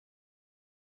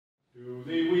To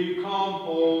thee we come,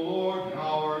 O Lord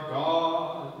our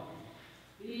God.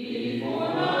 Before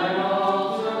thine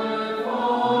altar,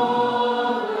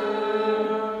 Father,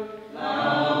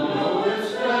 thou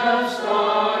knowest best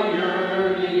our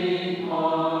yearning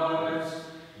hearts.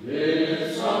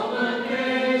 With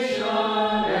supplication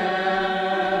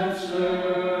answer.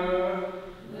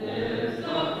 Lift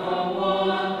up from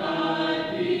what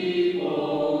thy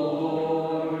people,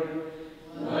 Lord.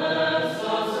 Bless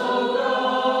us, O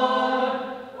God,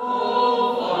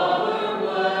 O Father,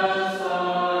 bless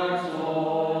our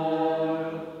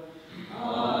toil.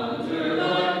 Under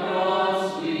thy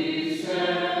cross we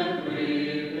stand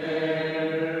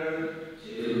prepared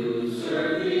to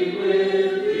serve thee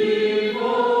with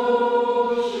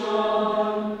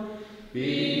devotion,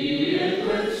 be it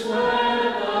with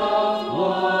sweat of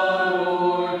blood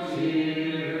or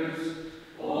tears,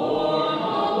 or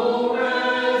humble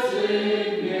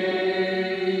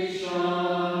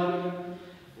resignation.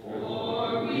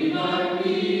 For we thy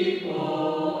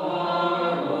people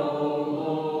are, O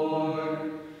Lord.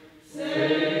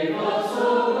 Save us, O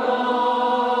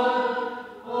God,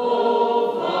 O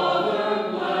Father,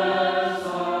 bless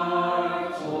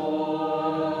our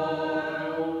toil.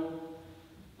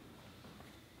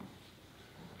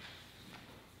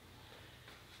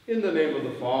 In the name of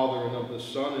the Father, and of the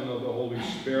Son, and of the Holy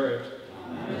Spirit.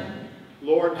 Amen.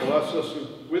 Lord, bless us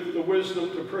with the wisdom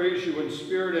to praise you in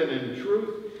spirit and in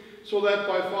truth, so that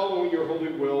by following your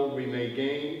holy will we may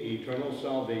gain eternal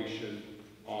salvation.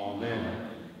 Amen.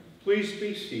 Please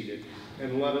be seated,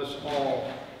 and let us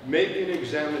all make an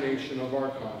examination of our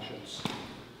conscience.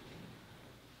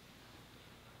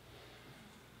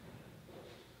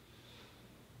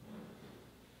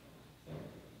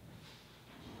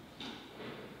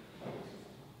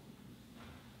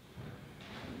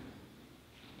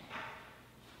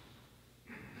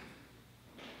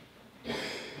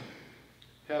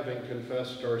 Having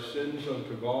confessed our sins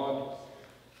unto God,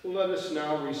 let us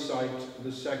now recite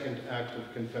the second act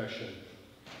of confession.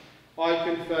 I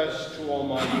confess to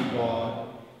Almighty God,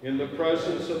 in the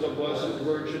presence of the Blessed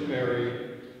Virgin Mary,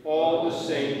 all the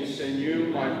saints, and you,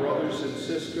 my brothers and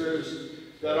sisters,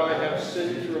 that I have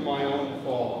sinned through my own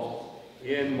fault,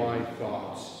 in my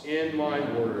thoughts, in my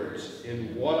words,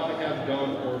 in what I have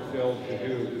done or failed to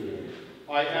do.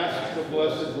 I ask the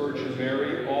Blessed Virgin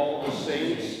Mary, all the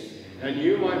saints, and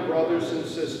you, my brothers and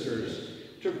sisters,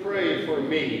 to pray for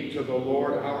me to the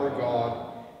Lord our God.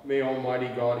 May Almighty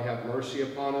God have mercy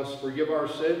upon us, forgive our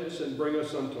sins, and bring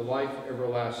us unto life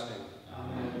everlasting.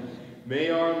 Amen.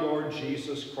 May our Lord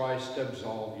Jesus Christ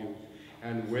absolve you,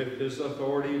 and with his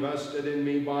authority vested in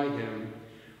me by him,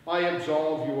 I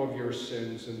absolve you of your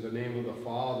sins in the name of the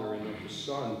Father, and of the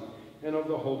Son, and of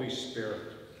the Holy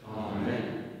Spirit.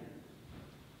 Amen.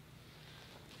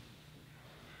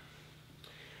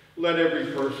 Let every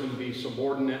person be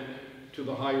subordinate to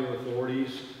the higher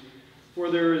authorities, for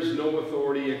there is no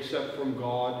authority except from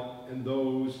God, and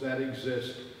those that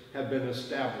exist have been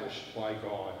established by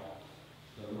God.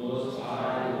 The Most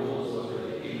High rules over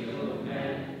the kingdom of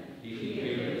men. He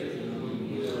giveth to whom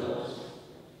he wills.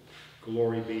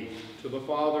 Glory be to the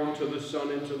Father, and to the Son,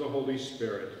 and to the Holy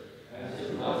Spirit. As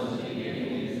it was in the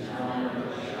beginning, is now, and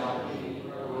ever shall be,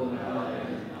 world without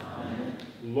end. Amen.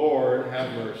 Lord,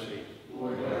 have mercy.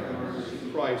 Lord, have mercy.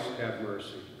 Christ, have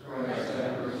mercy. Christ,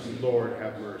 have mercy. Lord,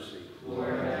 have mercy.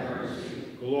 Lord, have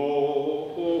mercy. Glory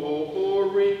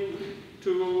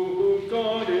to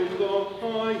God in the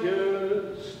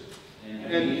highest,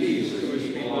 and peace to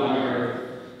his people on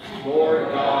earth. Lord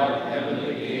God,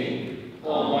 heavenly King,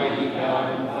 almighty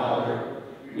God and Father,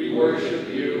 we worship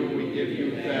you, we give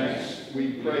you thanks,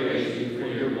 we praise you for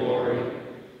your glory.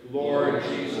 Lord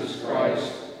Jesus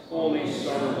Christ, only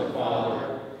Son of the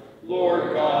Father,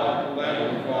 Lord God,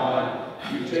 Lamb of God,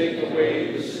 you take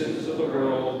away the sins of the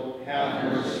world, have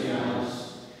mercy on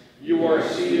us. You are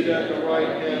seated at the right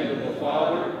hand of the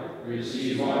Father,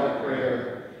 receive our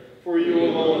prayer. For you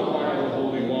alone are the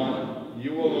Holy One,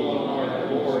 you alone are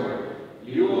the Lord,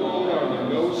 you alone are the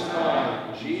Most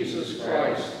High, Jesus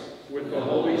Christ, with the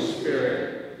Holy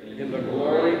Spirit, in the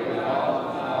glory of God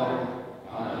the Father.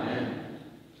 Amen.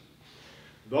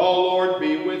 The Lord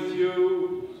be with you.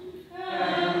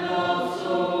 And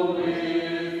also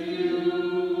with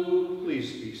you.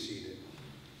 Please be seated.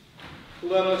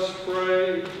 Let us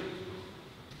pray.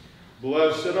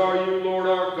 Blessed are you, Lord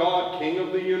our God, King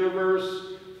of the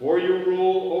universe, for you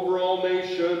rule over all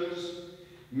nations.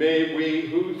 May we,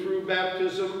 who through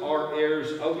baptism are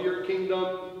heirs of your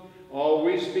kingdom,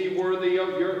 always be worthy of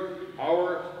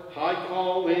our high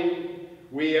calling.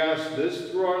 We ask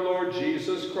this through our Lord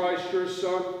Jesus Christ, your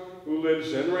Son, who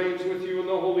lives and reigns with you in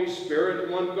the Holy Spirit,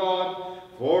 one God,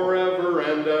 forever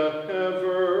and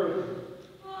ever.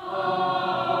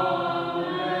 Amen.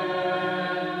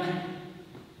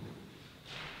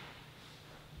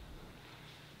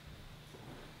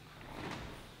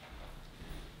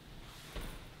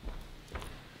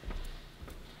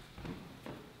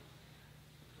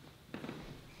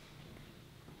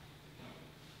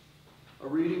 A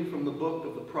reading from the book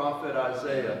of the prophet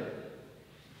Isaiah.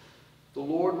 The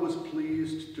Lord was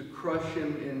pleased to crush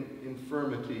him in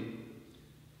infirmity.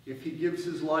 If he gives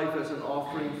his life as an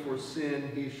offering for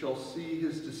sin, he shall see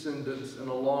his descendants in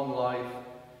a long life,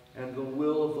 and the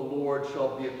will of the Lord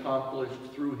shall be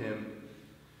accomplished through him.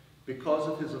 Because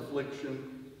of his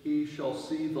affliction, he shall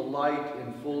see the light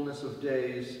in fullness of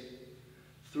days.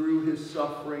 Through his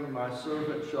suffering, my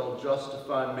servant shall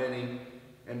justify many,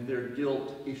 and their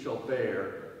guilt he shall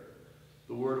bear.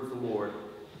 The word of the Lord.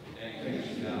 Thanks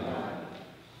be to God.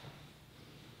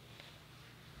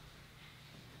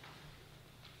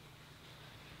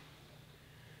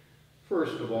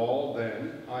 First of all,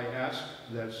 then, I ask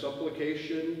that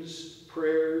supplications,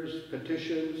 prayers,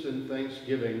 petitions, and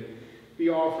thanksgiving be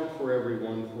offered for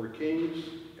everyone, for kings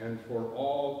and for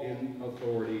all in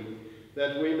authority,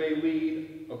 that we may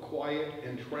lead a quiet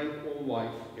and tranquil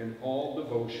life in all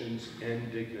devotions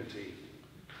and dignity.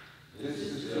 This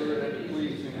is good and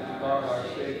pleasing to God our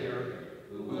Savior,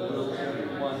 who wills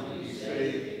everyone to be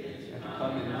saved and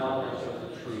come in knowledge of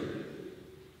the truth.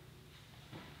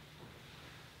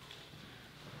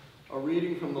 A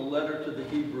reading from the letter to the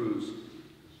Hebrews.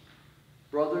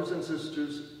 Brothers and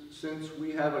sisters, since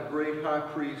we have a great high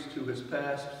priest who has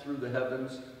passed through the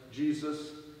heavens,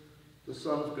 Jesus, the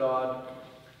Son of God,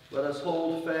 let us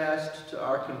hold fast to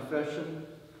our confession,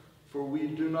 for we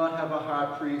do not have a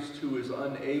high priest who is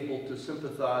unable to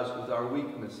sympathize with our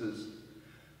weaknesses,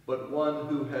 but one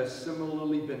who has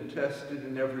similarly been tested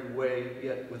in every way,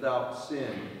 yet without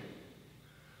sin.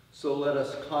 So let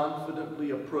us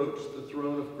confidently approach the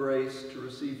throne of grace to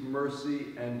receive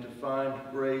mercy and to find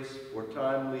grace for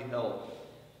timely help.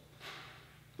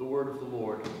 The word of the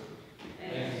Lord.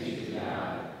 Thanks be to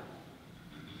God.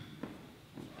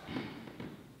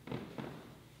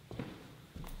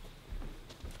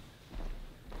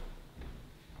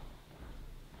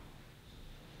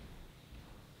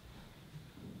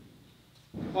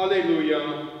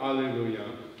 Alleluia, alleluia.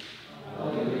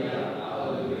 Alleluia,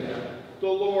 alleluia. The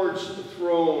Lord's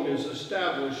throne is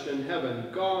established in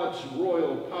heaven. God's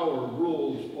royal power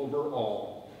rules over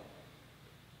all.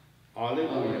 Alleluia.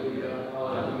 Alleluia,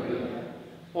 alleluia.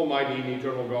 Almighty and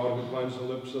eternal God, who cleansed the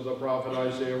lips of the prophet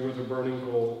Isaiah with a burning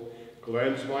coal,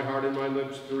 cleanse my heart and my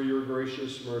lips through your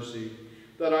gracious mercy,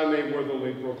 that I may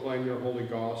worthily proclaim your holy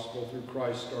gospel through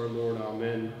Christ our Lord.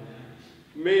 Amen.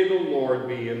 May the Lord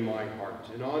be in my heart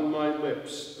and on my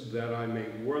lips, that I may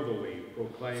worthily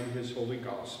proclaim his holy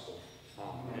gospel.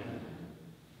 Amen.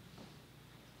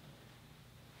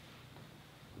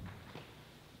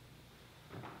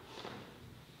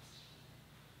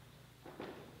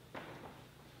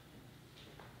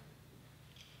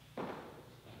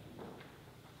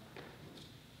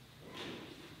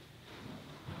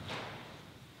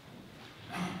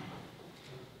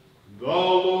 The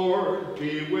Lord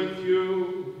be with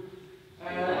you.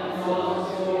 And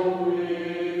also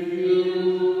with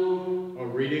you. A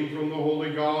reading from the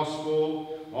Holy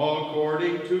Gospel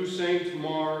according to St.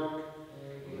 Mark.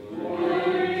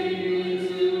 Glory be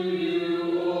to you,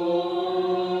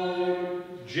 Lord.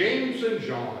 James and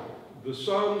John, the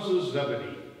sons of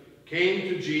Zebedee, came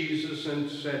to Jesus and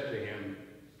said to him,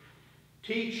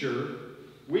 "Teacher,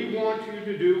 we want you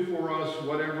to do for us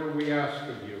whatever we ask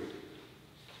of you."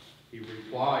 He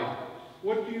replied,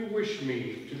 "What do you wish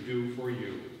me to do for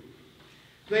you?"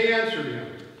 They answered him,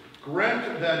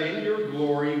 "Grant that in your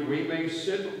glory we may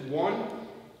sit one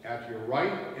at your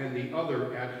right and the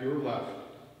other at your left."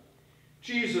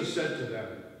 Jesus said to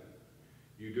them,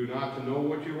 "You do not know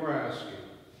what you are asking.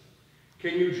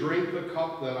 Can you drink the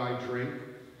cup that I drink,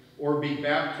 or be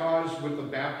baptized with the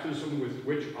baptism with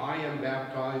which I am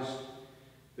baptized?"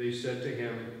 They said to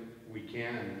him, "We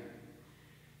can."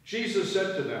 Jesus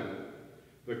said to them,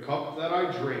 "The cup that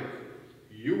I drink,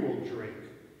 you will drink,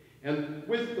 and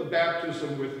with the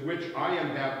baptism with which I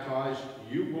am baptized,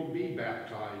 you will be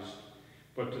baptized.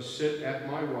 But to sit at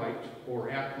my right or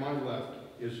at my left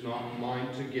is not mine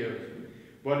to give,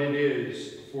 but it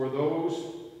is for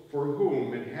those for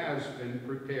whom it has been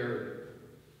prepared."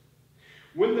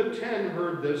 When the 10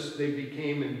 heard this, they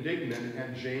became indignant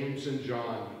at James and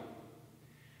John.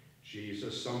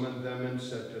 Jesus summoned them and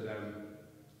said to them,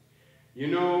 "You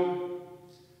know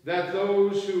that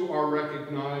those who are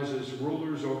recognized as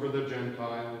rulers over the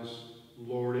Gentiles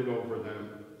lord it over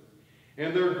them,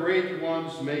 and their great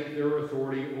ones make their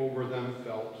authority over them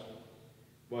felt.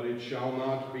 But it shall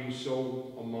not be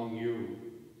so among you.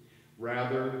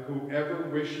 Rather, whoever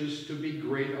wishes to be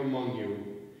great among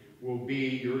you will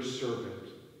be your servant.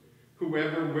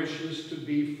 Whoever wishes to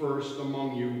be first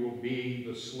among you will be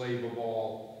the slave of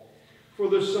all. For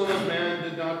the Son of Man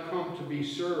did not come to be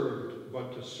served,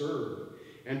 but to serve,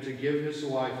 and to give his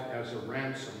life as a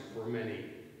ransom for many.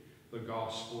 The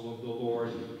Gospel of the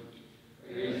Lord.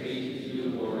 Praise be to you,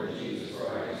 Lord Jesus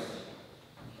Christ.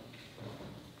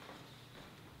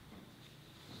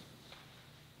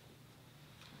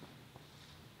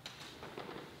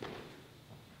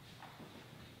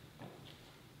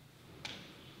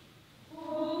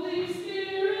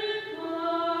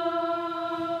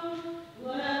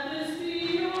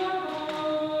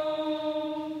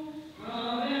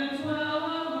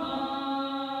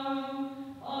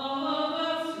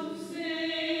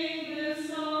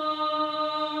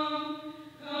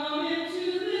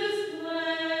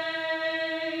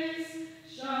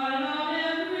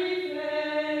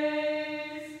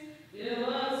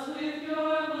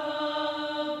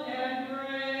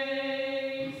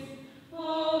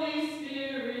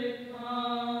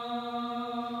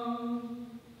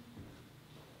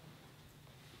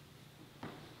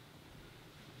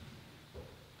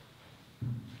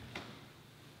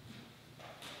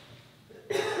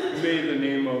 May the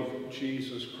name of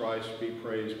Jesus Christ be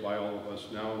praised by all of us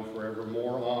now and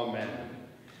forevermore. Amen.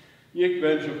 Niech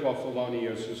będzie pochwalony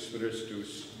Jezus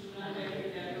Chrystus.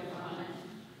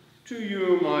 To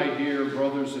you, my dear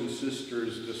brothers and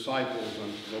sisters, disciples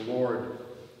unto the Lord.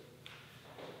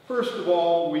 First of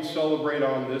all, we celebrate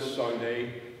on this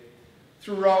Sunday,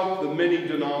 throughout the many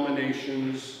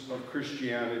denominations of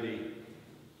Christianity,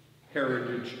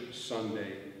 Heritage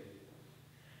Sunday.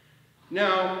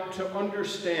 Now, to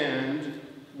understand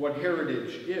what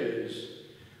heritage is,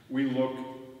 we look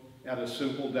at a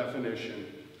simple definition.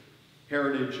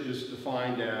 Heritage is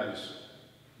defined as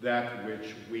that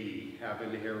which we have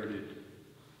inherited.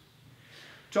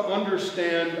 To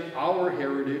understand our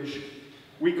heritage,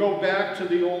 we go back to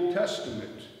the Old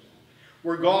Testament,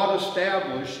 where God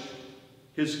established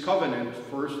his covenant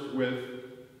first with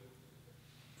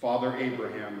Father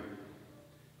Abraham,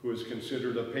 who is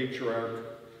considered a patriarch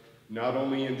not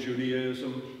only in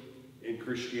Judaism, in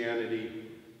Christianity,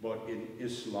 but in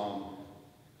Islam.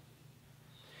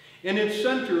 And it's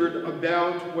centered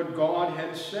about what God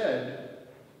had said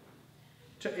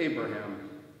to Abraham.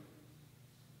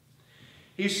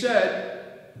 He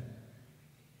said,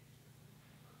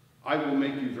 I will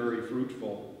make you very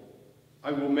fruitful.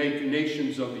 I will make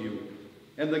nations of you,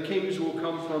 and the kings will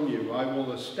come from you. I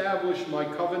will establish my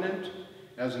covenant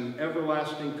as an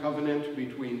everlasting covenant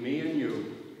between me and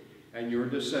you and your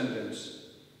descendants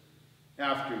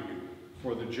after you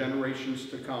for the generations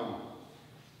to come,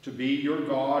 to be your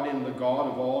God and the God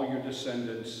of all your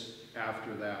descendants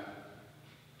after that.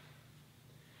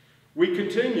 We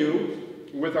continue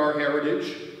with our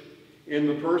heritage in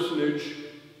the personage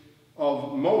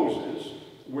of Moses,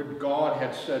 what God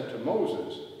had said to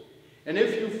Moses. And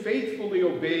if you faithfully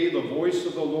obey the voice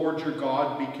of the Lord your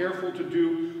God, be careful to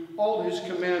do all his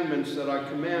commandments that I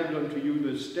command unto you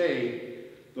this day,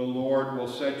 the Lord will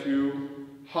set you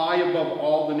high above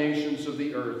all the nations of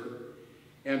the earth,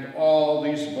 and all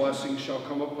these blessings shall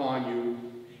come upon you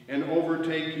and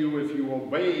overtake you if you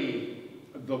obey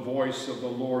the voice of the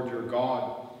Lord your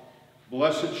God.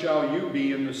 Blessed shall you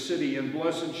be in the city, and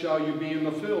blessed shall you be in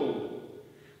the field.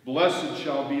 Blessed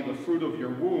shall be the fruit of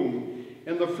your womb,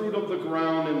 and the fruit of the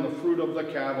ground, and the fruit of the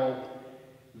cattle,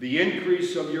 the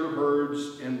increase of your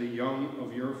herds, and the young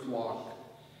of your flock.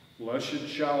 Blessed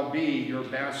shall be your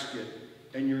basket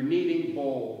and your kneading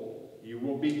bowl. You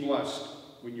will be blessed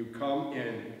when you come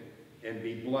in, and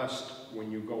be blessed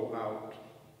when you go out.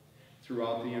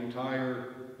 Throughout the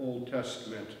entire Old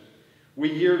Testament, we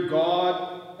hear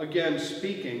God again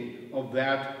speaking of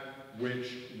that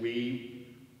which we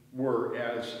were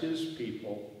as his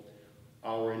people,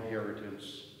 our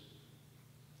inheritance.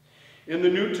 In the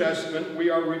New Testament, we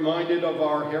are reminded of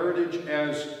our heritage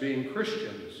as being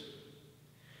Christians.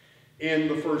 In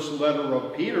the first letter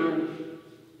of Peter,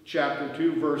 chapter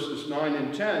 2, verses 9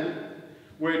 and 10,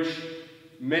 which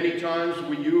many times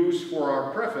we use for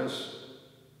our preface,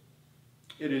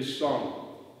 it is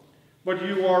sung, "But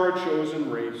you are a chosen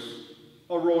race,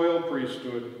 a royal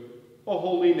priesthood, a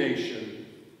holy nation,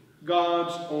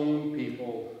 God's own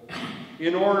people,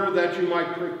 in order that you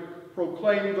might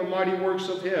proclaim the mighty works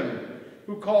of him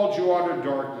who called you out of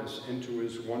darkness into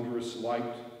his wondrous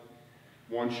light.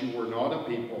 Once you were not a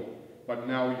people, but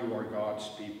now you are God's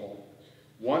people.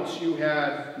 Once you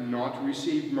had not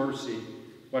received mercy,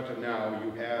 but now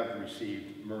you have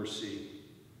received mercy.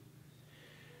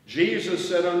 Jesus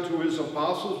said unto his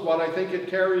apostles what I think it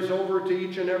carries over to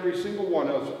each and every single one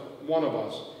of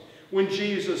us. When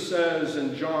Jesus says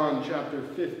in John chapter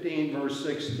 15, verse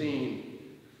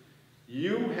 16,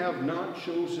 "You have not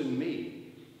chosen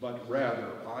me, but rather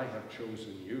I have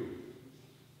chosen you."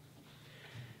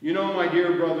 You know, my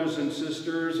dear brothers and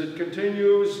sisters, it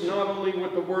continues not only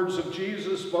with the words of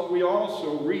Jesus, but we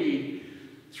also read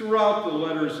throughout the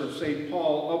letters of St.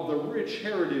 Paul of the rich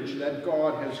heritage that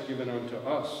God has given unto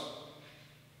us.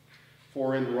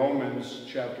 For in Romans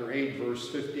chapter 8, verse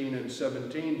 15 and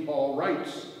 17, Paul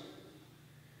writes,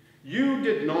 "You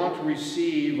did not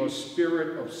receive a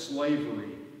spirit of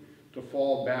slavery to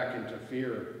fall back into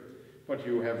fear, but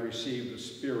you have received the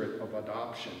spirit of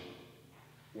adoption.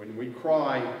 When we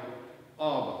cry,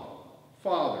 'Abba,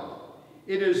 Father,'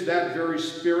 it is that very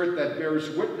spirit that bears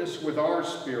witness with our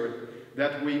spirit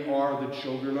that we are the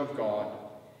children of God,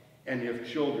 and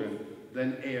if children,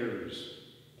 then heirs,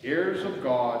 heirs of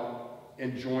God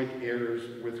and joint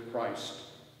heirs with Christ."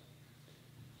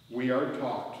 We are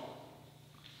taught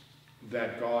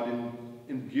that God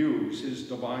imbues his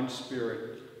divine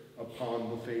spirit upon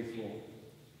the faithful.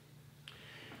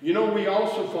 You know, we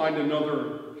also find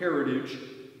another heritage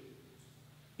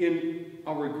in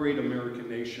our great American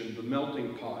nation, the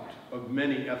melting pot of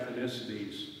many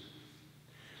ethnicities,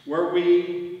 where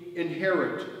we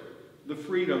inherit the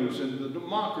freedoms and the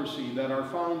democracy that our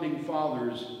founding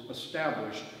fathers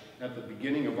established at the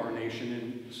beginning of our nation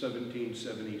in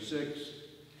 1776,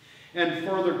 and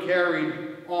further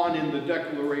carried on in the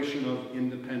Declaration of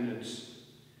Independence.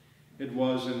 It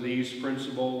was in these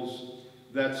principles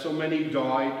that so many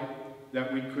died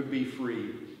that we could be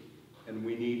free, and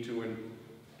we need to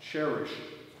cherish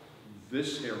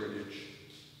this heritage.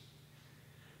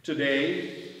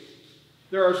 Today,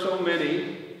 there are so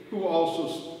many who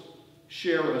also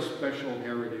share a special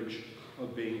heritage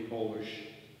of being Polish.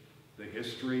 The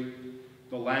history,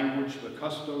 the language, the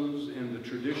customs, and the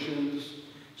traditions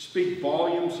speak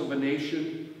volumes of a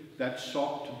nation that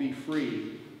sought to be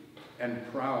free and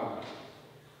proud.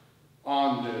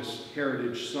 On this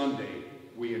Heritage Sunday,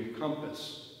 we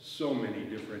encompass so many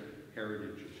different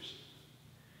heritages.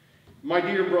 My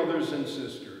dear brothers and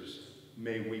sisters,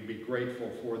 may we be grateful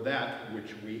for that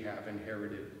which we have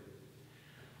inherited.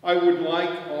 I would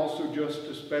like also just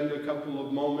to spend a couple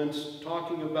of moments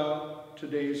talking about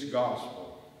today's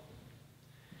gospel.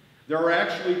 There are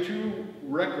actually two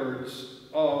records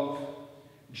of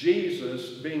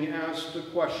Jesus being asked a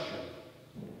question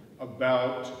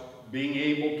about being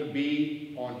able to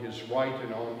be on his right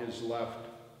and on his left.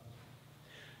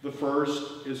 The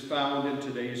first is found in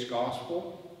today's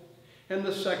gospel, and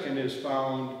the second is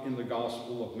found in the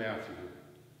Gospel of Matthew,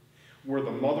 where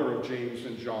the mother of James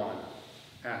and John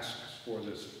asks for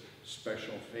this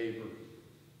special favor.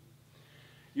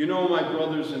 You know, my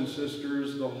brothers and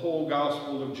sisters, the whole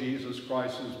gospel of Jesus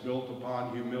Christ is built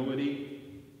upon humility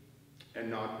and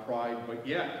not pride, but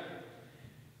yet,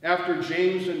 after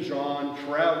James and John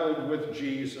traveled with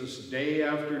Jesus day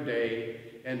after day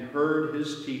and heard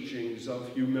his teachings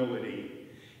of humility,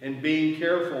 and being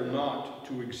careful not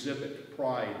to exhibit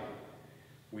pride,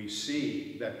 we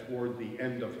see that toward the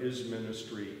end of his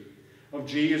ministry, of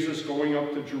Jesus going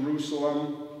up to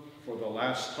Jerusalem for the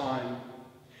last time,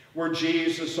 where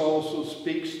Jesus also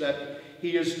speaks that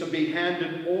he is to be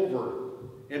handed over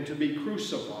and to be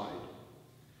crucified.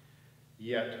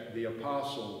 Yet the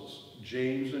apostles,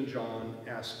 James and John,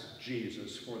 asked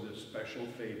Jesus for this special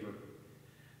favor,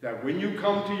 that when you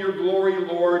come to your glory,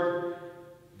 Lord,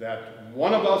 that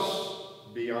one of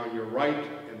us be on your right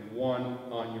and one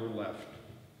on your left.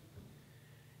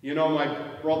 You know,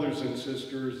 my brothers and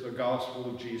sisters, the gospel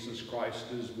of Jesus Christ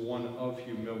is one of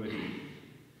humility.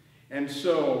 And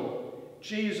so,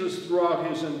 Jesus,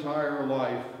 throughout his entire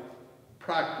life,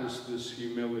 practiced this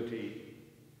humility.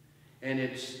 And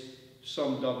it's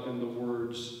summed up in the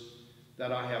words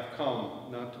that I have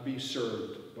come not to be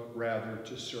served, but rather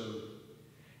to serve.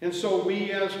 And so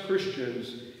we as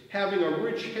Christians, having a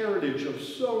rich heritage of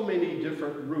so many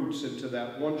different roots into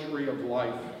that one tree of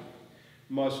life,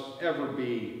 must ever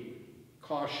be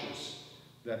cautious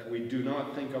that we do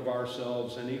not think of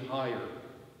ourselves any higher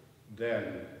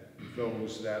than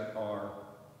those that are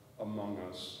among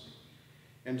us.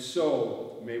 And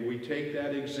so, may we take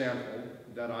that example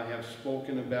that I have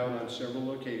spoken about on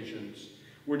several occasions,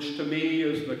 which to me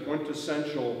is the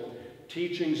quintessential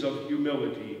teachings of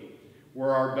humility,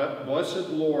 where our blessed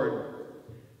Lord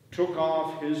took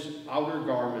off his outer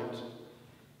garment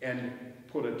and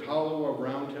put a towel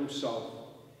around himself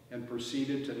and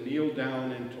proceeded to kneel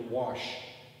down and to wash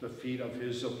the feet of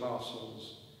his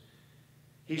apostles.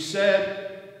 He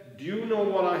said, "Do you know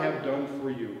what I have done for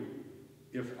you?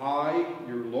 If I,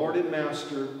 your Lord and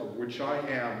Master, of which I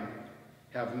am,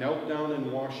 have knelt down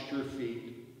and washed your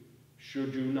feet,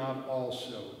 should you not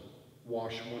also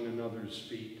wash one another's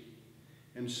feet?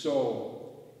 And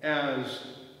so, as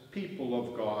people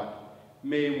of God,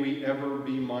 may we ever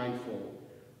be mindful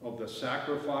of the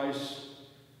sacrifice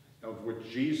of which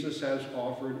Jesus has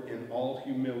offered in all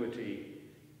humility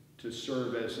to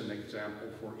serve as an example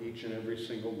for each and every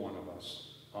single one of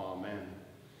us. Amen.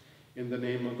 In the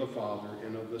name of the Father,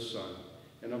 and of the Son,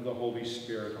 and of the Holy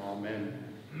Spirit. Amen.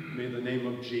 May the name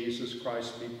of Jesus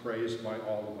Christ be praised by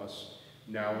all of us,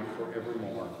 now and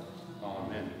forevermore.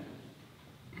 Amen.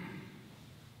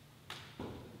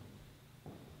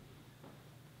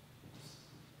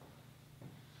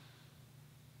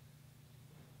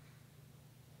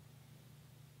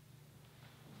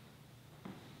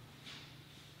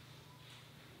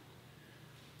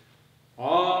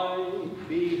 I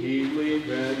believe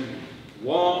in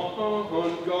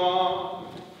one God,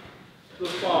 the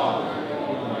Father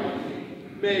Almighty,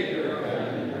 maker of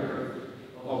heaven and earth,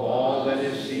 of all that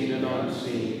is seen and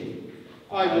unseen.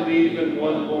 I believe in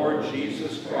one Lord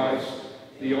Jesus Christ,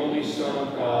 the only Son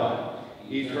of God,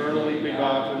 eternally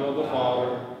begotten of the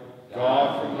Father,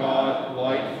 God from God,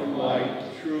 light from light,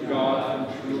 true God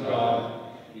from true God,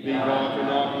 begotten,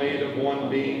 not made of one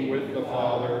being with the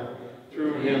Father.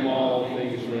 Through him all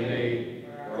things were made.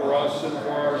 For us and for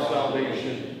our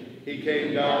salvation, he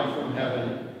came down from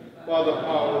heaven. By the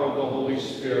power of the Holy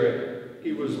Spirit,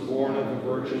 he was born of the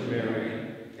Virgin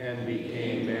Mary and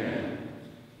became man.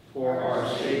 For our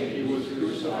sake, he was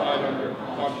crucified under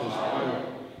Pontius Pilate.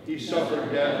 He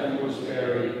suffered death and was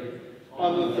buried.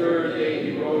 On the third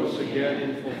day, he rose again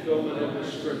in fulfillment of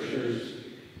the Scriptures.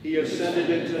 He ascended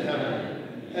into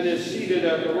heaven and is seated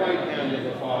at the right hand of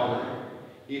the Father.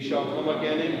 He shall come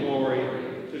again in glory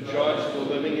to judge the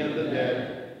living and the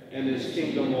dead, and his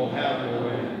kingdom will have no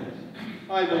end.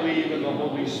 I believe in the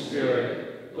Holy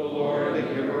Spirit, the Lord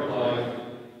and giver of life,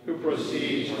 who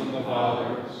proceeds from the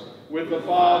Father. With the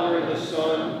Father and the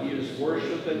Son, he is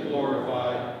worshipped and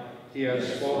glorified. He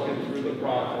has spoken through the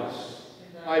prophets.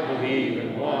 I believe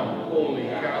in one holy,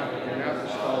 Catholic, and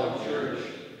Apostolic Church.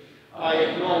 I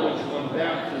acknowledge one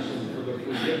baptism for the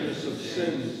forgiveness of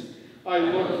sins. I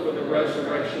look for the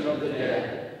resurrection of the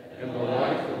dead and the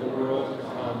life of the world to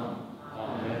come.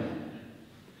 Amen.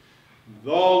 The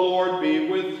Lord be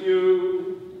with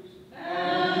you.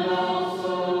 And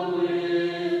also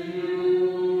with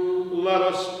you. Let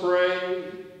us pray.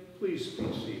 Please be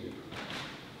seated.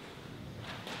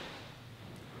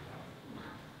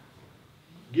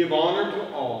 Give honor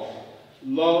to all.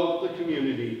 Love the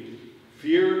community.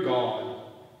 Fear God.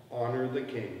 Honor the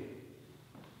King.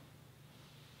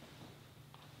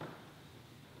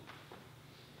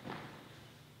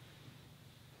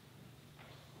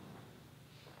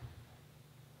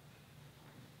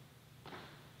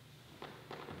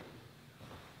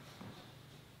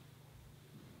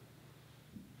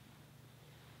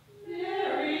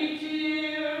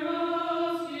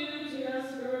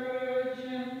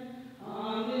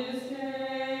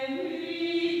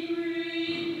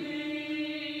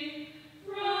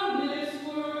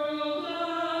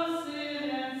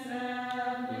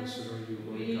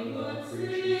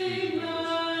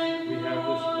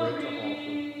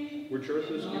 Which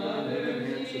earth is given and living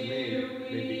hands have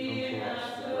made, may become for us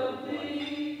the bread of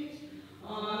life.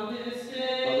 On this By the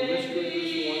day, mystery of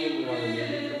this wine and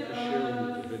water, may we come to share in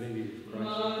the divinity of Christ, who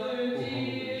humbled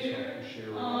himself to share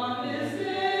in our on this humanity.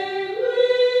 day we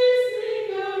sing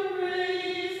of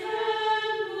praise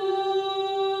and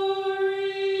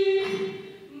glory.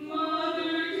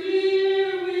 Mother dear,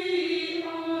 we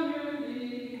honor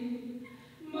thee.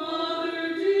 Mother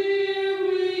dear,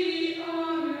 we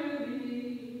honor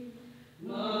thee.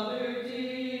 Mother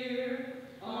dear,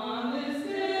 on this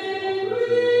day we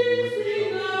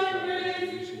sing of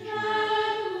praise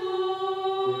and glory.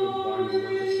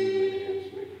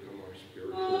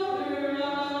 Mother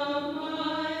of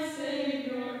my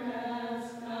Savior has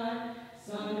died,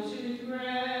 Son to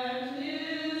grant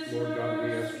his Lord God,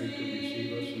 we ask you to mercy.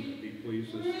 receive us and to be pleased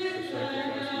with the With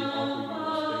sacrifice we offer you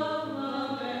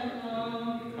love this and day.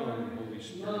 hunger, Come, Holy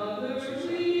Spirit, Mother, bless this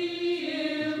we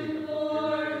sacrifice, which we have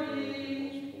implore prepared for your thee.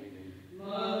 most holy name.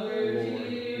 Mother Lord,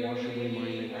 dear, wash away my we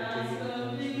iniquity ask and of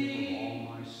cleanse me thee. from all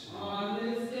my sin. On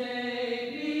this day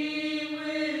be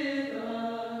with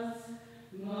us,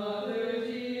 Mother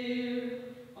dear.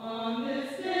 On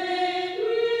this day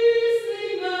we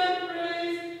sing thy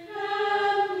praise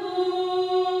and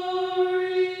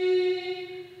glory.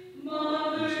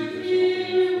 Mother Receive this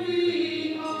dear, offering, for we we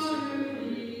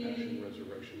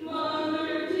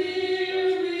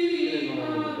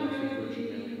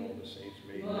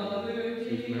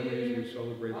memories we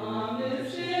celebrate On the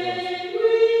this intercede day for us.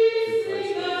 we Through Christ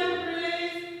sing our our Lord.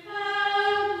 praise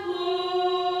and glory.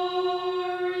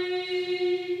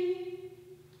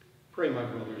 Pray, my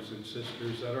brothers and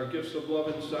sisters, that our gifts of love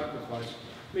and sacrifice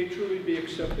may truly be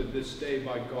accepted this day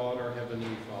by God, our Heavenly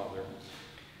Father.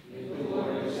 May the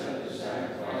Lord accept the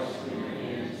sacrifice from your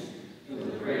hands, for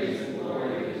the praise and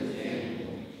glory of his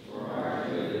name, for our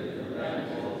good and the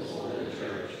benefit of his holy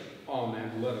church.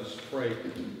 Amen. Let us pray.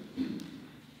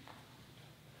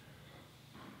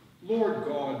 Lord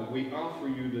God, we offer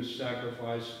you this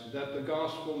sacrifice that the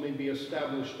gospel may be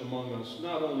established among us,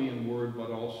 not only in word but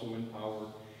also in power.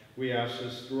 We ask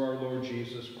this through our Lord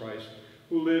Jesus Christ,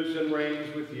 who lives and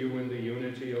reigns with you in the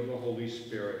unity of the Holy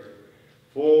Spirit,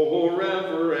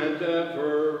 forever and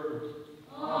ever.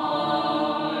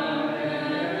 Amen.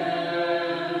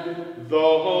 The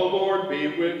Lord be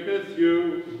with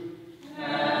you.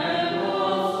 And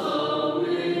also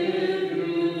with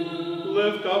you.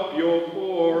 Lift up your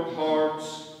poor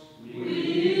hearts.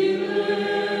 We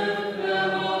lift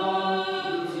them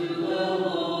up to the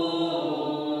Lord.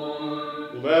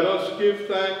 Let us give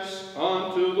thanks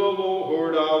unto the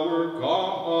Lord our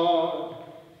God.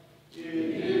 It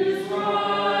is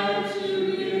right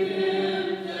to give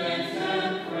him thanks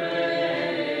and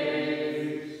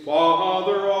praise.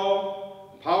 Father,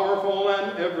 all powerful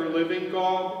and ever-living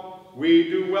God, we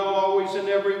do well always and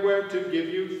everywhere to give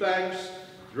you thanks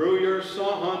through your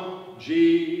Son,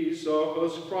 Jesus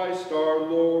Christ our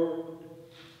Lord.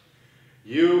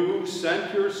 You who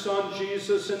sent your Son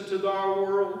Jesus into our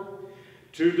world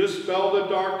to dispel the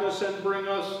darkness and bring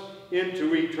us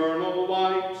into eternal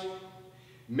light,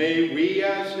 may we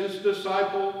as his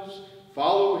disciples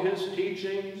follow his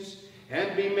teachings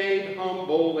and be made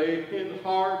humble in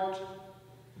heart.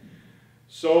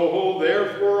 So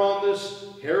therefore on this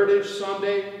Heritage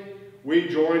Sunday, we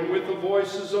join with the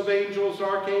voices of angels,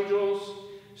 archangels,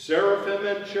 seraphim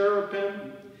and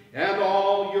cherubim, and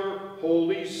all your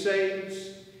holy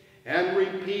saints, and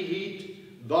repeat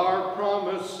our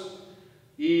promise,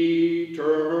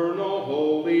 eternal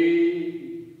holy.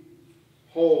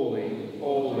 Holy,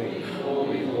 holy,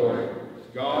 holy Lord,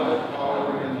 God of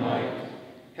power and might,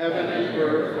 heaven and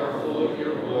earth are full of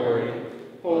your glory.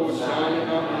 Hosanna in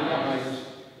the highest.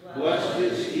 Blessed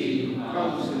is he who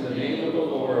comes in the name of the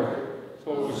Lord.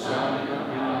 Hosanna in the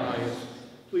highest.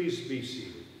 Please be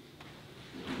seated.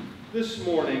 This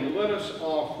morning, let us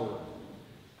offer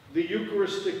the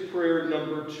Eucharistic prayer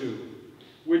number 2,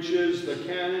 which is the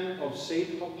canon of St.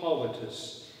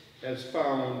 Hippolytus, as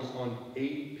found on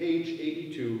page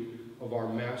 82 of our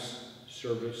Mass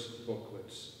service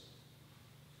booklets.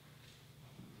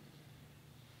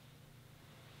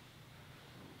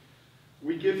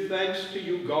 We give thanks to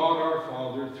you, God our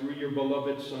Father, through your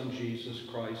beloved Son, Jesus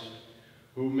Christ,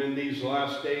 whom in these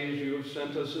last days you have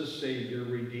sent us as Savior,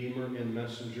 Redeemer, and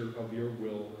messenger of your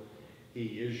will.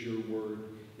 He is your word,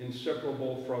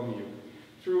 inseparable from you.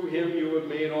 Through him you have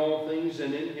made all things,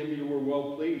 and in him you were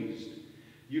well pleased.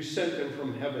 You sent him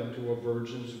from heaven to a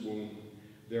virgin's womb.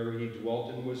 There he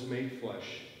dwelt and was made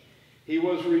flesh. He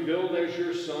was revealed as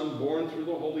your Son, born through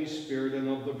the Holy Spirit and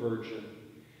of the Virgin.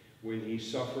 When he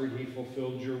suffered, he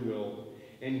fulfilled your will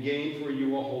and gained for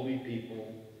you a holy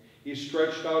people. He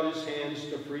stretched out his hands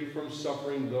to free from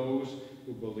suffering those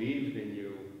who believed in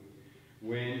you.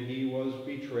 When he was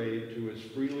betrayed to his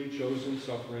freely chosen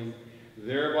suffering,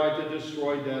 thereby to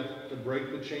destroy death, to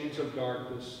break the chains of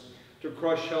darkness, to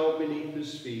crush hell beneath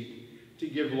his feet, to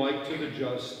give light to the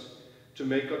just, to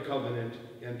make a covenant,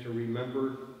 and to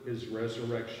remember his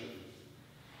resurrection.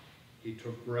 He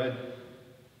took bread.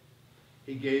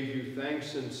 He gave you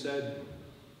thanks and said,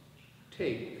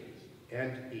 "Take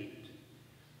and eat.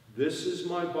 This is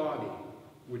my body,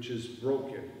 which is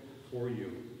broken for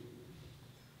you."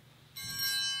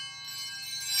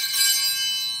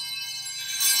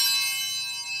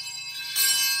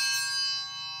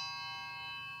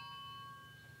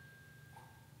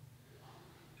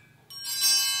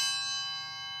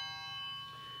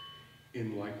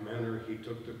 In like manner, he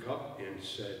took the cup and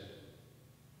said,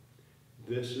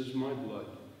 "This is my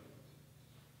blood,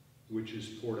 which is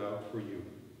poured out for you.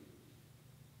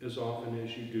 As often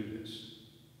as you do this,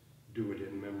 do it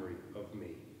in memory of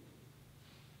me."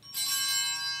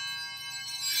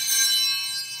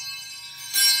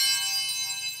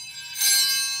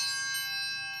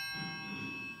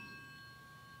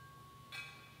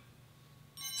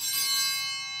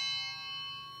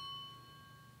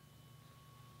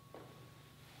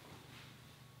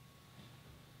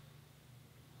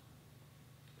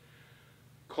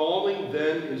 Calling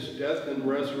then his death and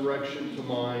resurrection to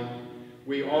mind,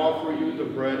 we offer you the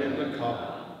bread and the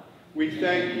cup. We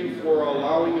thank you for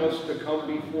allowing us to come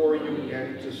before you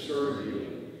and to serve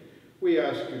you. We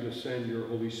ask you to send your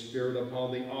Holy Spirit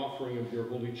upon the offering of your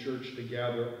holy church to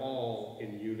gather all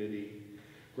in unity.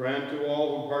 Grant to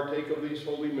all who partake of these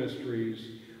holy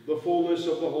mysteries the fullness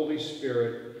of the Holy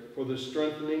Spirit for the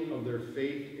strengthening of their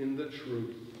faith in the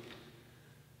truth,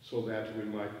 so that we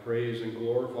might praise and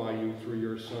glorify you through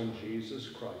your Son, Jesus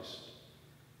Christ.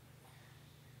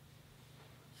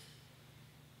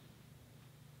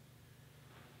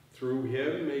 Through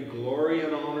him may glory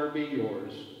and honor be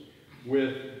yours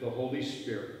with the Holy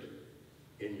Spirit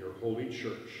in your holy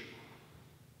church.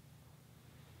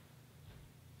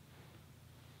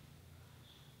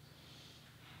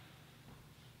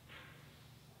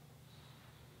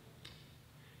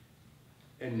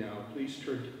 And now please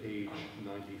turn to page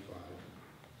 95.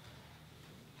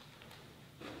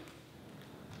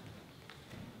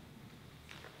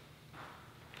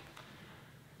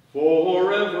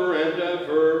 Forever and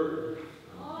ever.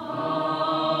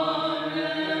 Amen.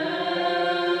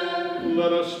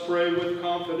 Let us pray with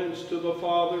confidence to the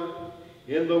Father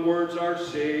in the words our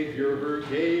Savior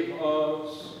gave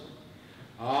us.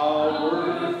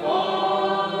 Our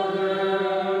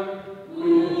Father,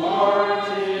 who art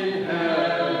in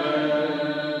heaven,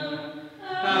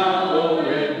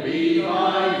 hallowed be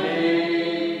thy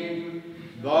name.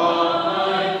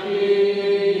 Thy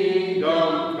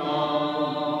kingdom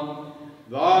come,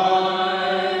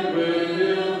 thy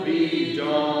will be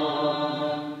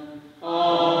done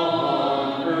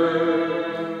on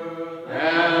earth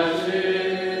as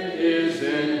it is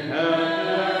in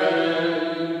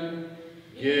heaven.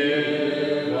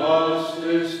 Give us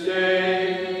this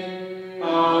day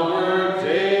our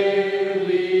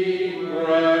daily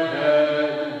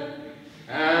bread,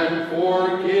 and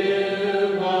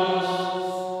forgive us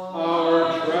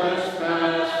our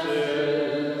trespasses,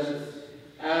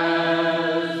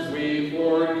 as we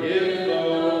forgive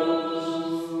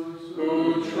those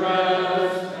who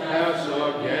trespass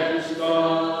against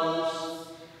us.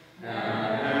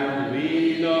 And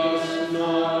lead us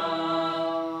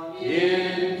not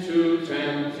into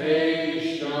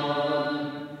temptation,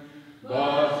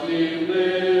 but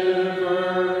deliver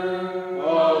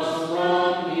us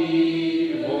from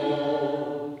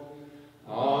evil.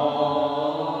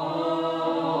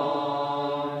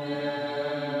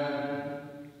 Amen.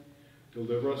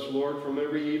 Deliver us, Lord, from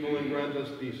every evil and grant us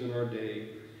peace in our day.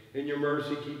 In your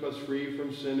mercy, keep us free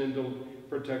from sin and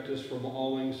protect us from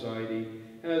all anxiety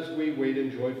as we wait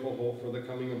in joyful hope for the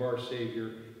coming of our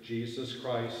Savior, Jesus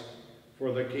Christ.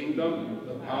 For the kingdom,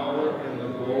 the power, and the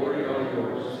glory are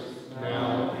yours,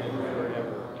 now and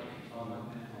forever. Amen.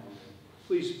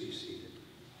 Please be seated.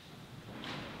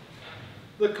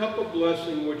 The cup of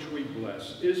blessing which we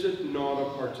bless, is it not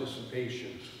a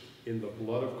participation in the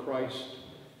blood of Christ?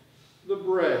 The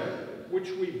bread which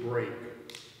we break,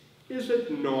 is it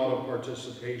not a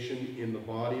participation in the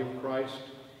body of Christ?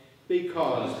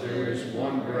 Because there is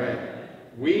one bread,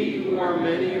 we who are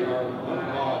many are one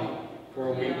body,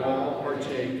 for we all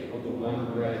partake of the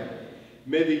one bread.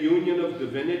 May the union of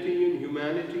divinity and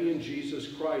humanity in Jesus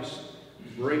Christ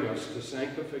bring us to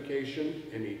sanctification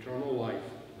and eternal life.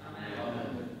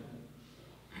 Amen.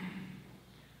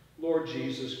 Lord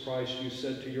Jesus Christ, you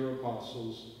said to your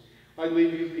apostles, I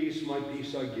leave you peace, my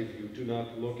peace I give you. Do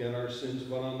not look at our sins,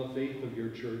 but on the faith of your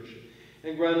church.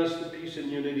 And grant us the peace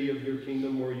and unity of your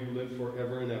kingdom where you live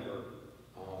forever and ever.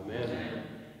 Amen. Amen.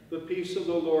 The peace of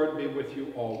the Lord be with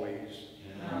you always.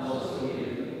 And also with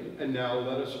you. And now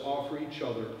let us offer each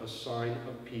other a sign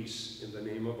of peace in the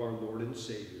name of our Lord and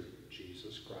Savior,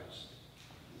 Jesus Christ.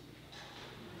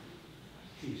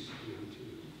 Peace be unto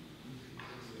you.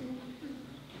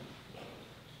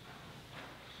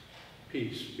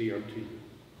 Peace be unto you.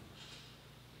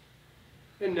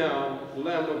 And now,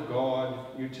 Lamb of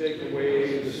God, you take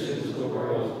away the sins of the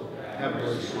world, have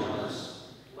mercy on us.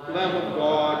 Lamb of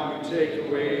God, you take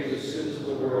away the sins of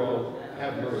the world,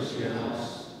 have mercy on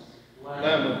us.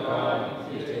 Lamb of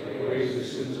God, you take away the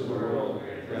sins of the world,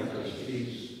 grant us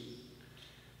peace.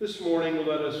 This morning,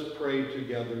 let us pray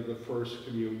together the First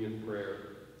Communion prayer.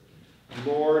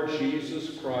 Lord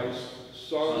Jesus Christ,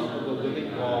 Son of the living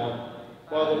God,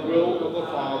 by the will of the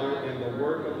Father and the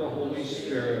work of the Holy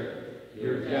Spirit,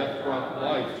 your death brought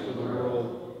life to the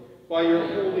world. By your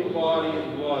holy body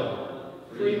and blood,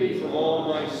 free me from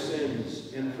all my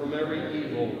sins and from every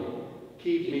evil.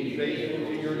 Keep me faithful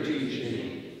to your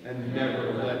teaching, and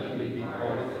never let me be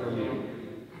parted from you.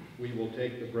 We will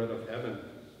take the bread of heaven,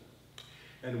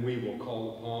 and we will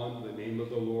call upon the name of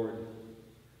the Lord.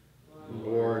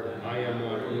 Lord, I am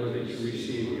not worthy to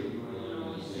receive you.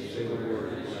 Say the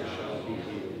word, and I shall be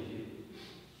healed.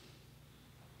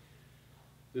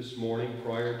 this morning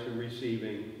prior to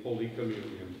receiving Holy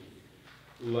Communion.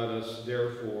 Let us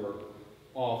therefore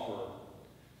offer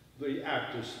the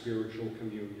act of spiritual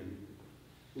communion.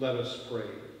 Let us pray.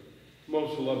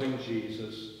 Most loving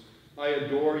Jesus, I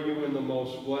adore you in the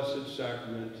most blessed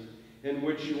sacrament in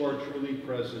which you are truly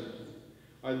present.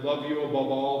 I love you above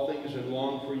all things and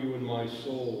long for you in my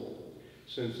soul.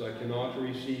 Since I cannot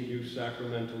receive you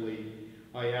sacramentally,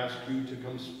 I ask you to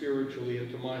come spiritually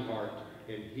into my heart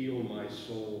and heal my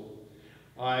soul.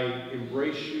 I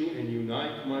embrace you and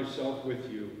unite myself with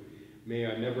you. May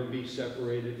I never be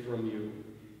separated from you.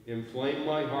 Inflame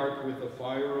my heart with the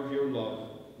fire of your love,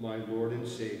 my Lord and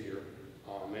Savior.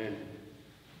 Amen.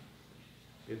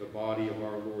 May the body of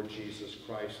our Lord Jesus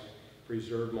Christ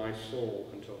preserve my soul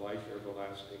unto life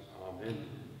everlasting. Amen.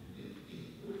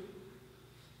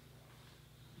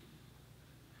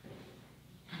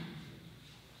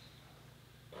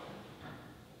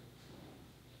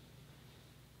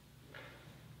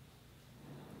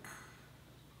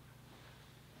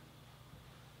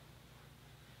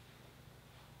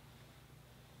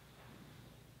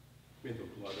 May the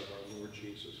blood of our Lord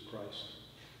Jesus Christ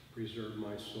preserve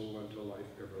my soul unto life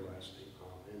everlasting.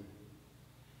 Amen.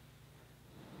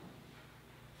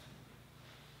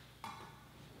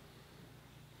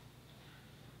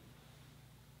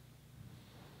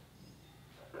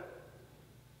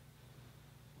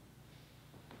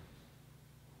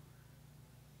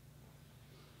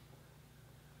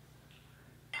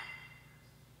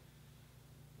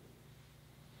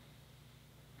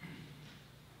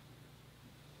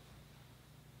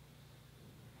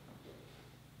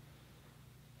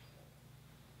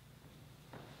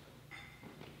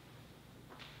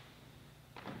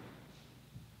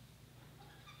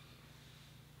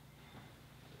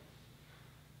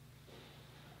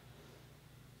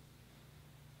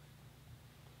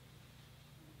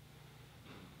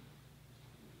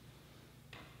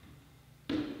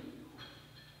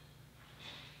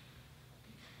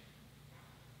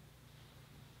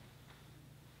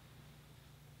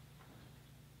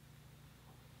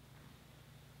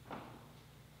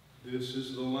 This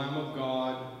is the Lamb of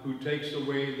God who takes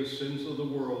away the sins of the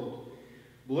world.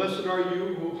 Blessed are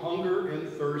you who hunger and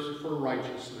thirst for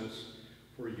righteousness,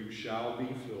 for you shall be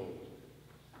filled.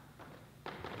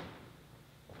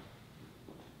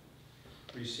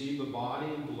 Receive the body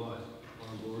and blood of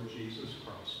our Lord Jesus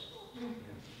Christ. Amen.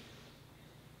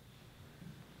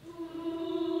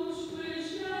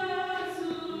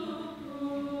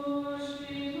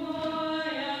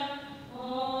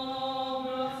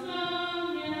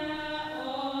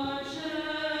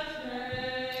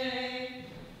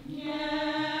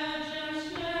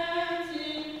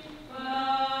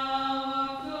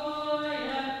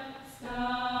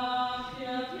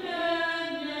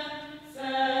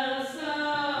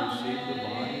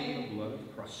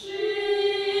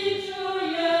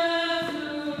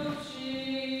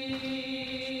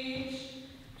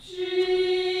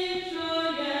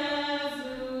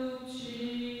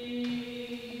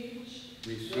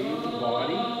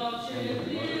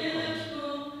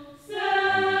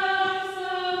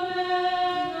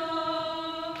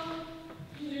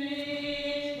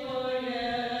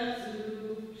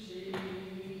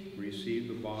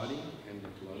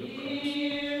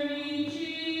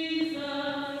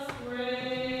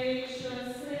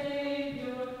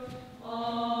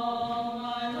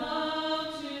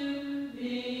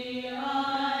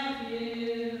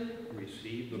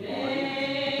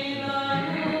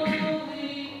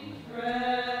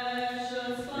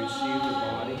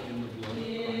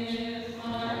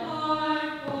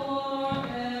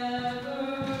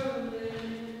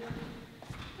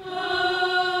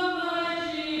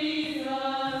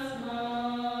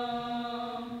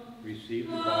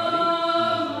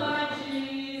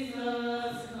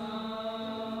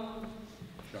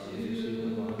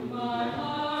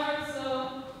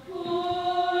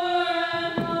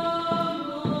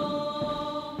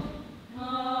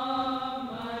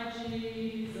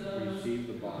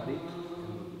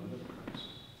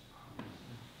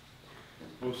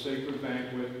 Sacred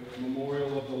banquet,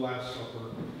 memorial of the Last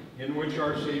Supper, in which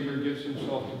our Savior gives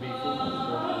himself to be food for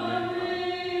all mankind,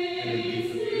 and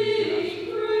indeed the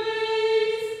ecclesiastic.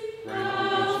 Grant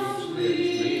unto us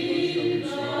each day, as many of us shall receive the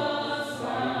body and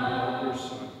blood of your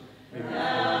Son. May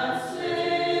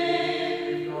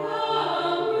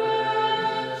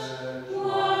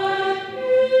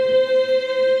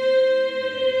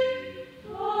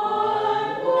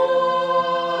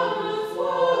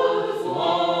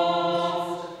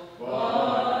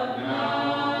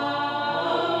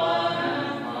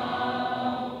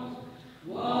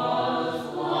One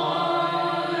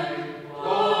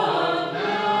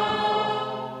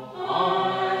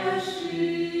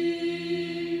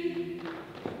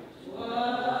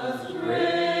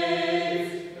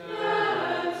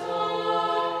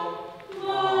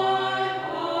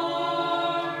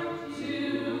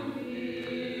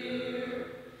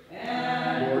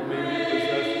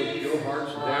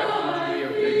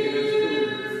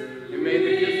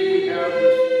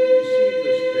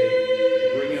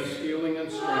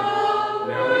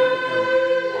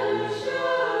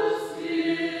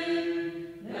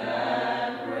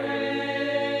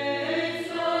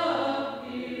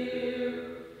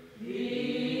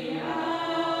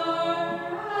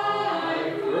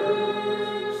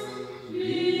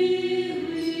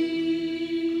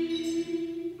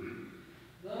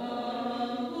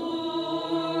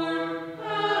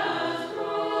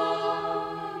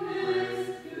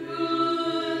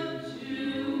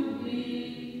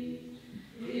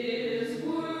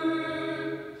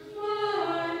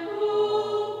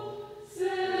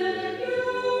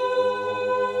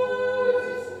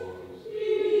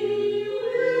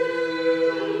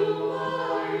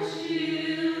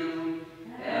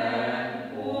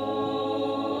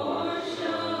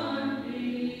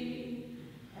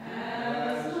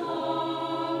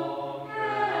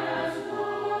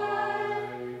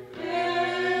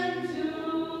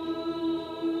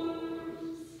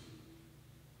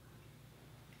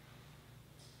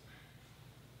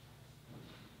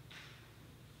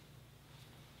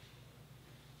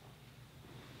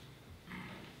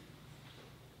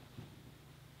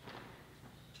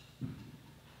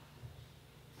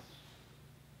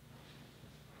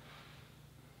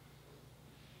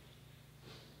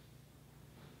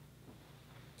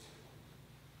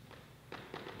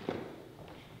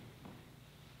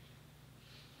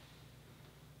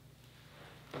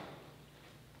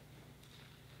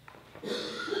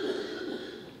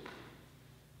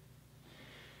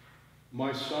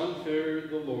my son fear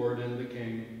the Lord and the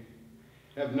king.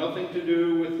 Have nothing to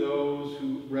do with those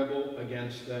who rebel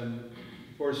against them,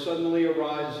 for suddenly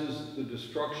arises the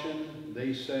destruction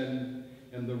they send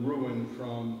and the ruin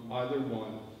from either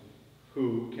one.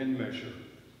 Who can measure?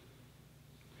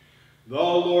 The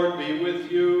Lord be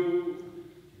with you.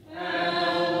 And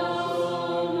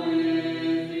also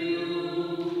with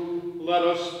you. Let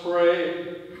us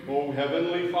pray. O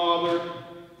Heavenly Father,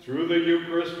 through the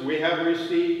Eucharist we have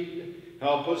received,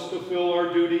 help us to fill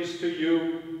our duties to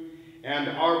you and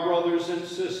our brothers and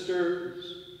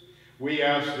sisters. We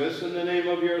ask this in the name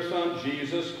of your Son,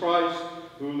 Jesus Christ,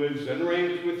 who lives and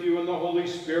reigns with you in the Holy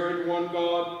Spirit, one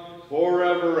God,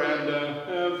 forever and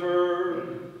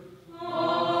ever.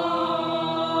 Amen.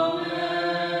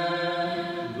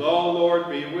 The Lord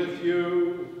be with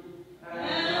you.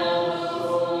 And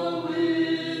also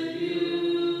with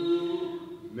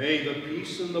you. May the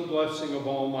peace and the blessing of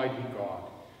Almighty God,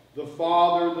 the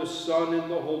Father, the Son,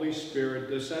 and the Holy Spirit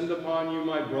descend upon you,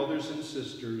 my brothers and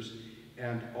sisters,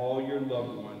 and all your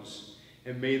loved ones.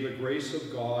 And may the grace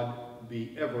of God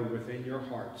be ever within your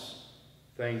hearts.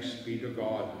 Thanks be to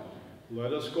God.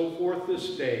 Let us go forth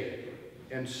this day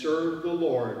and serve the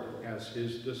Lord as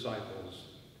his disciples.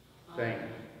 Thanks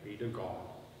be to God.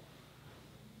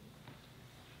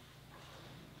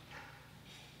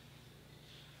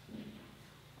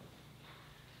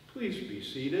 Please be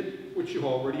seated, which you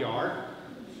already are.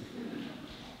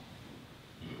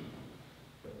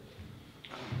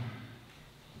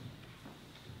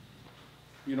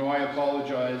 You know, I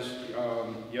apologize.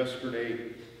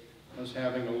 Yesterday I was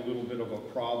having a little bit of a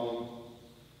problem.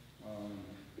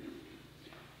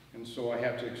 And so I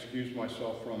had to excuse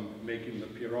myself from making the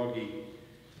pierogi.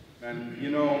 And you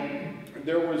know,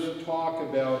 there was talk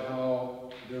about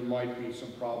how there might be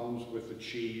some problems with the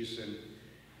cheese,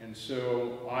 and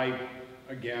so I,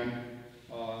 again,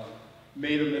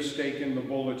 made a mistake in the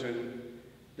bulletin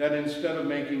that instead of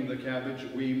making the cabbage,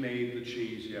 we made the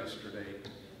cheese yesterday.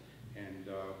 And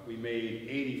we made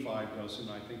 85 dozen.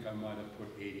 I think I might have put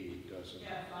 88 dozen.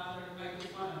 Yeah, Father, I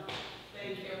just want to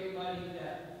thank everybody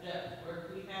that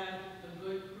worked. We had a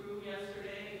good crew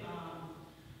yesterday,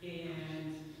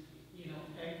 and, you know,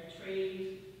 Peg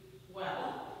trained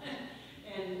well.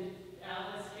 And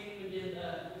Alice came and did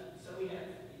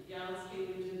Alice came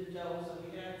and did the dough, so we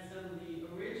had some of the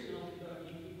original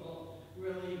people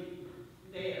really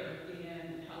there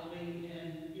and helping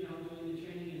and, you know, doing the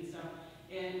training and stuff.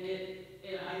 And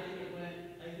I think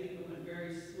it went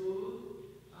very smooth.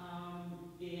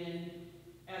 And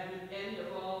at the end of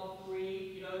all three,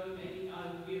 you know,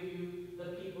 I'll give you the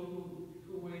people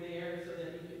who were there so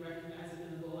that you can recognize them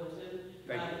in the bulletin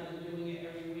rather than doing it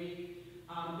every week.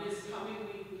 This coming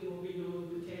week we will be doing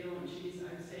potato and cheese.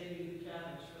 I'm saving the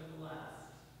cabbage for the last.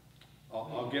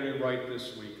 I'll get it right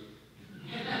this week.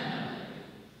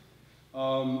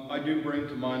 I do bring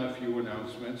to mind a few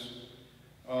announcements.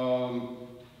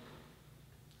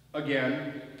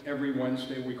 Again, every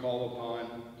Wednesday we call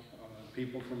upon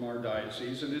people from our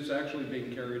diocese, and it's actually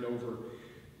being carried over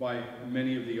by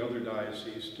many of the other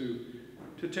dioceses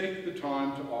to take the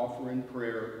time to offer in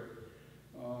prayer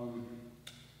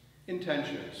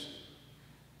intentions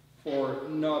for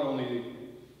not only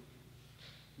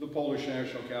the Polish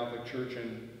National Catholic Church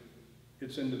and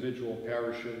its individual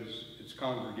parishes, its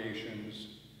congregations,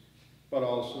 but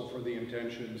also for the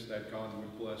intentions that God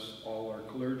would bless all our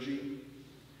clergy.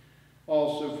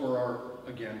 Also for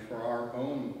our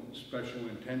own special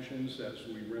intentions as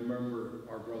we remember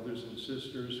our brothers and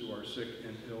sisters who are sick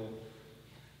and ill.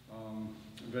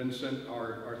 Vincent,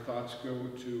 our thoughts go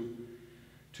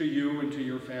to you and to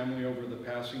your family over the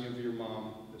passing of your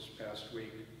mom this past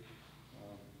week.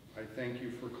 I thank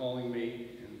you for calling me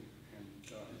and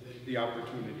the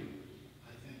opportunity.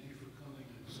 I thank you for coming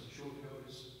on such short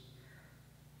notice.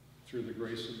 Through the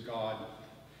grace of God,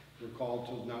 we're called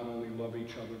to not only love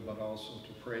each other, but also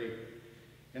to pray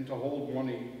and to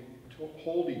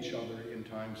hold each other in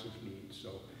times of need.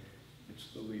 So it's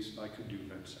the least I could do,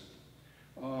 Vincent.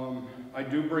 I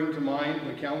do bring to mind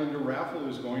the calendar raffle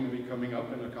is going to be coming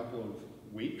up in a couple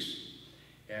of weeks.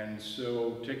 And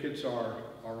so tickets are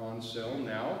on sale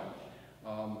now.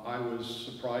 I was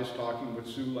surprised talking with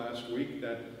Sue last week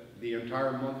that the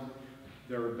entire month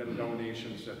there have been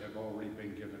donations that have already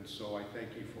been given. So I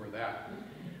thank you for that.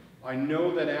 I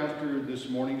know that after this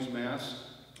morning's Mass,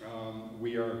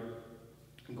 we are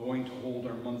going to hold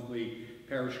our monthly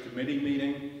parish committee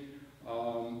meeting.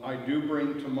 I do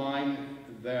bring to mind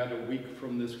that a week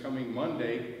from this coming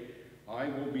Monday, I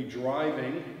will be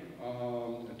driving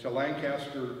to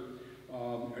Lancaster,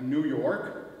 New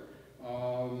York,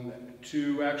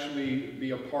 to actually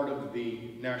be a part of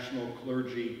the National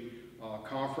Clergy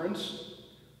conference.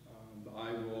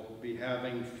 I will be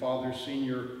having Father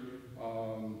Senior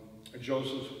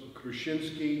Joseph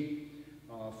Krushinsky,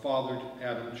 Father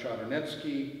Adam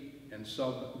Chadernetsky, and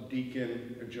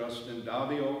Sub-Deacon Justin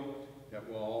Davio that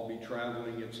will all be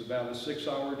traveling. It's about a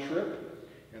 6-hour trip,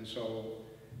 and so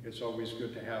it's always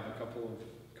good to have a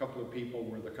couple of people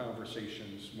where the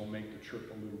conversations will make the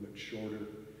trip a little bit shorter.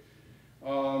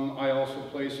 I also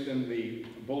placed in the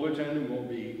bulletin, we'll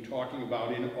be talking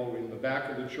about in the back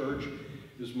of the church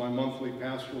is my monthly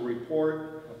pastoral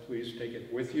report. Please take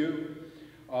it with you.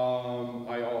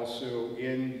 I also,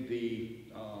 in the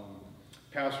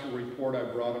pastoral report, I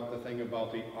brought up the thing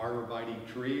about the arborvitae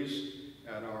trees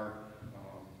at our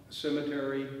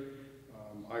cemetery.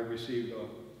 I received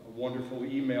a wonderful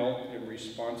email in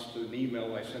response to an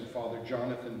email I sent Father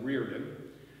Jonathan Reardon.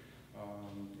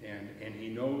 And he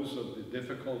knows of the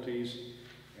difficulties,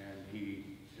 and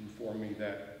he informed me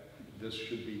that this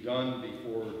should be done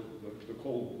before the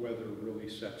cold weather really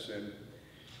sets in.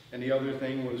 And the other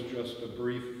thing was just a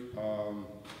brief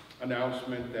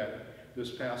announcement that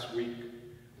this past week,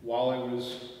 while I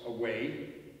was away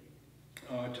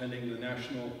attending the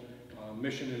National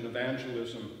Mission and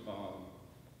Evangelism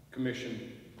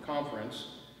Commission conference,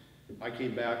 I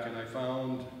came back and I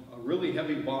found a really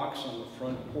heavy box on the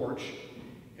front porch,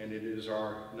 and it is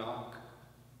our knock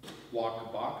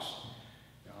lock box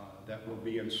that will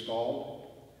be installed.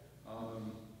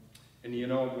 And you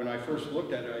know, when I first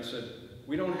looked at it, I said,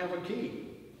 we don't have a key.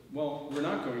 Well, we're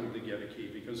not going to get a key,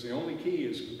 because the only key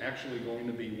is actually going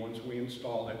to be, once we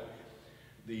install it,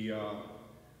 the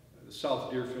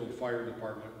South Deerfield Fire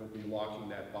Department will be locking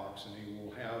that box, and they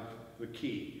will have the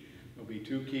key. There'll be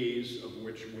 2 keys, of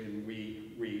which when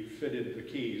we refitted the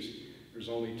keys, there's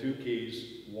only 2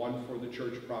 keys, one for the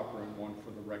church proper and one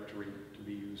for the rectory to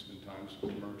be used in times of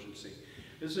emergency.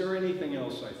 Is there anything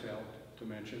else I failed to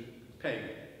mention? Peg.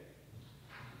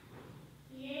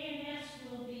 The A&S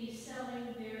will be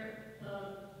selling their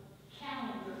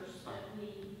calendars that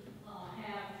we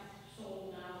have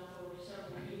sold now for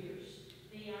several years.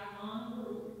 They are en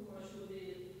route, of course, with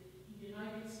the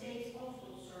United States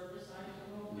Postal Service. I don't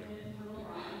know when it will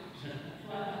arrive.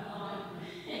 But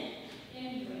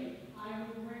anyway, I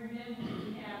will bring them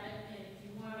when we have it. And if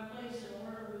you want to place an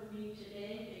order with me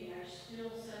today, they are still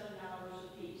 $7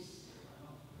 a piece.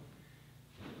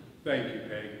 Thank you,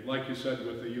 Peg. Like you said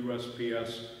with the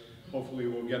USPS, hopefully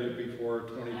we'll get it before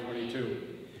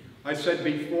 2022. I said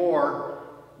before,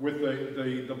 with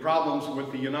the problems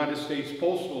with the United States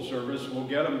Postal Service, we'll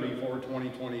get them before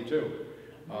 2022.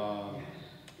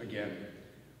 Again,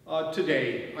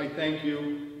 today, I thank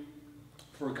you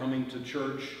for coming to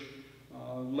church.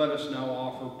 Let us now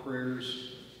offer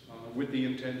prayers with the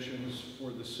intentions for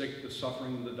the sick, the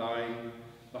suffering, the dying,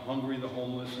 the hungry, the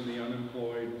homeless, and the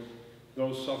unemployed,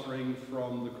 those suffering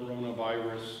from the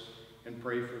coronavirus, and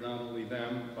pray for not only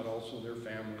them, but also their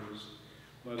families.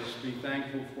 Let us be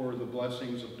thankful for the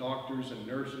blessings of doctors and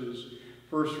nurses,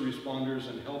 first responders,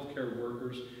 and healthcare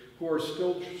workers who are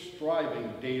still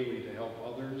striving daily to help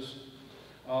others.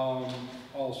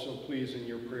 Also, please, in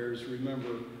your prayers,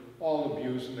 remember all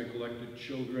abused and neglected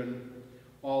children,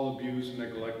 all abused and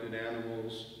neglected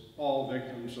animals, all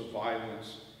victims of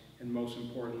violence, and most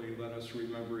importantly, let us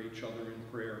remember each other in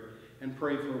prayer and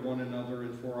pray for one another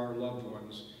and for our loved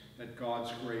ones, that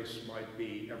God's grace might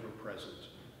be ever present.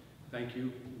 Thank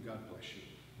you, and God bless you.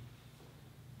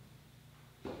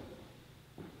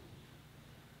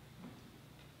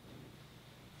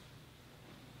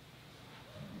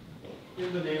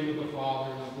 In the name of the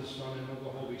Father, and of the Son, and of the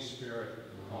Holy Spirit.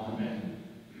 Amen.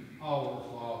 Our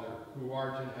Father, who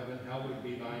art in heaven, hallowed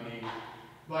be thy name.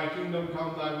 Thy kingdom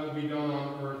come, thy will be done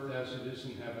on earth as it is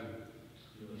in heaven.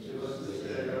 Give us this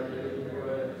day our daily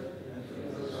bread, and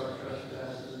forgive us our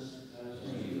trespasses, as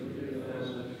we forgive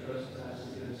those that trespass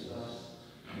against us.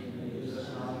 And lead us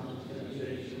not into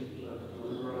temptation, but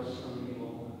deliver us from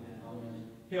evil. Amen.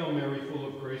 Hail Mary, full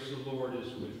of grace, the Lord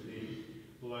is with thee.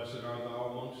 Blessed art thou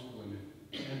amongst women,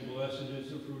 and blessed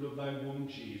is the fruit of thy womb,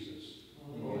 Jesus.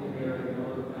 Holy Mary,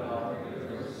 Mother of God,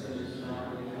 forgive us sins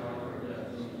now and in the hour of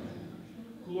death. Amen.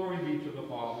 Glory be to the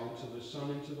Father, and to the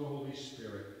Son, and to the Holy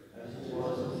Spirit. As it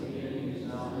was in the beginning, is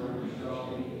now, and ever shall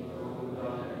be, world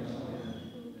without end.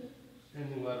 Amen.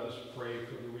 And let us pray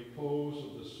for the repose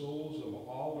of the souls of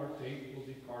all our faithful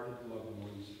departed loved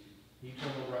ones.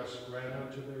 Eternal rest grant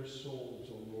unto their souls,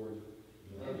 O Lord.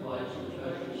 Let light and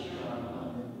treasures shine.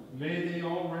 Amen. May they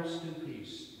all rest in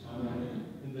peace. Amen.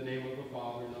 In the name of the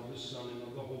Father, and of the Son, and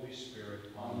of the Holy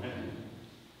Spirit.